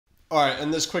All right,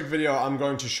 in this quick video, I'm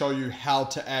going to show you how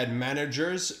to add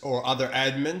managers or other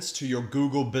admins to your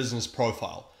Google business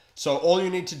profile. So all you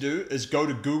need to do is go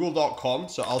to google.com.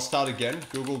 So I'll start again,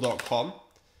 google.com,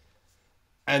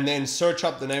 and then search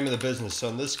up the name of the business. So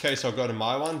in this case, I'll go to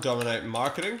my one, Dominate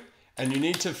Marketing, and you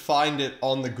need to find it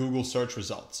on the Google search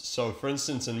results. So for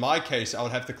instance, in my case, I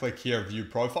would have to click here, View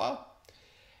Profile.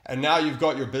 And now you've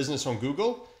got your business on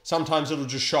Google. Sometimes it'll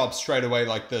just show up straight away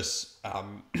like this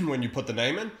when you put the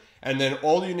name in. And then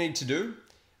all you need to do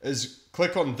is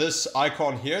click on this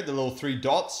icon here, the little three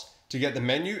dots, to get the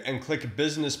menu, and click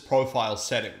Business Profile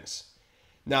Settings.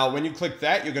 Now, when you click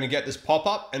that, you're going to get this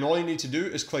pop-up, and all you need to do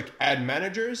is click Add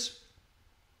Managers,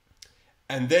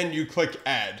 and then you click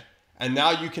Add. And now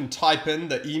you can type in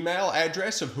the email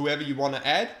address of whoever you want to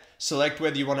add, select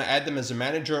whether you want to add them as a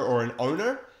manager or an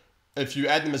owner. If you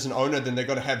add them as an owner, then they're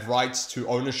going to have rights to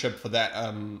ownership for that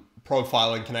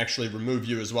profile and can actually remove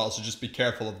you as well. So just be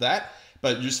careful of that.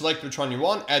 But you select which one you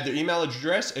want, add the email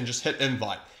address, and just hit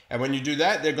invite. And when you do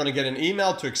that, they're going to get an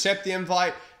email to accept the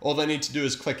invite. All they need to do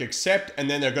is click accept, and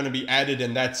then they're going to be added,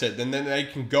 and that's it. And then they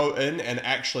can go in and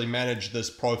actually manage this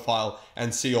profile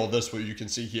and see all this, what you can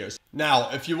see here. Now,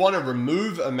 if you want to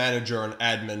remove a manager or an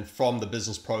admin from the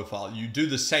business profile, you do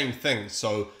the same thing.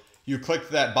 So you click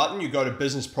that button, you go to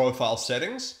Business Profile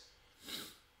Settings,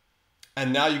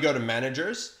 and now you go to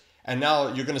Managers, and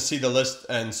now you're going to see the list,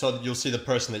 and so you'll see the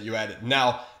person that you added.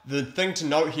 Now, the thing to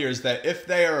note here is that if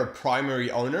they are a primary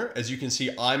owner, as you can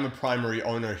see, I'm a primary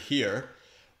owner here,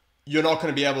 you're not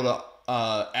going to be able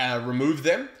to remove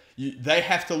them. They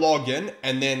have to log in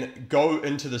and then go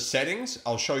into the settings.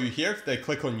 I'll show you here. If they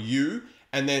click on you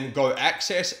and then go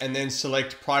access and then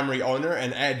select primary owner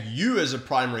and add you as a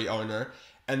primary owner.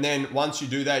 And then once you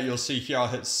do that, you'll see here, I'll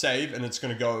hit save, and it's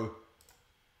going to go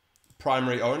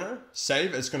primary owner,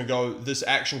 save. It's going to go, this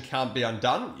action can't be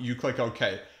undone. You click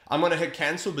OK. I'm going to hit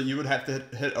cancel, but you would have to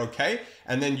hit OK.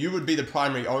 And then you would be the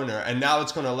primary owner. And now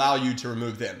it's going to allow you to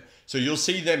remove them. So you'll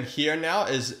see them here now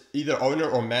as either owner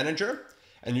or manager.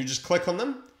 And you just click on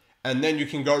them. And then you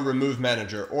can go remove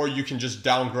manager. Or you can just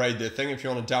downgrade their thing if you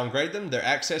want to downgrade them, their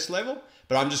access level.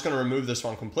 But I'm just going to remove this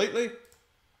one completely.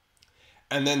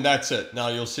 And then that's it. Now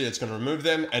you'll see it's going to remove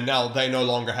them, and now they no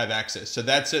longer have access. So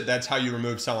that's it. That's how you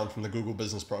remove someone from the Google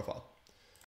business profile.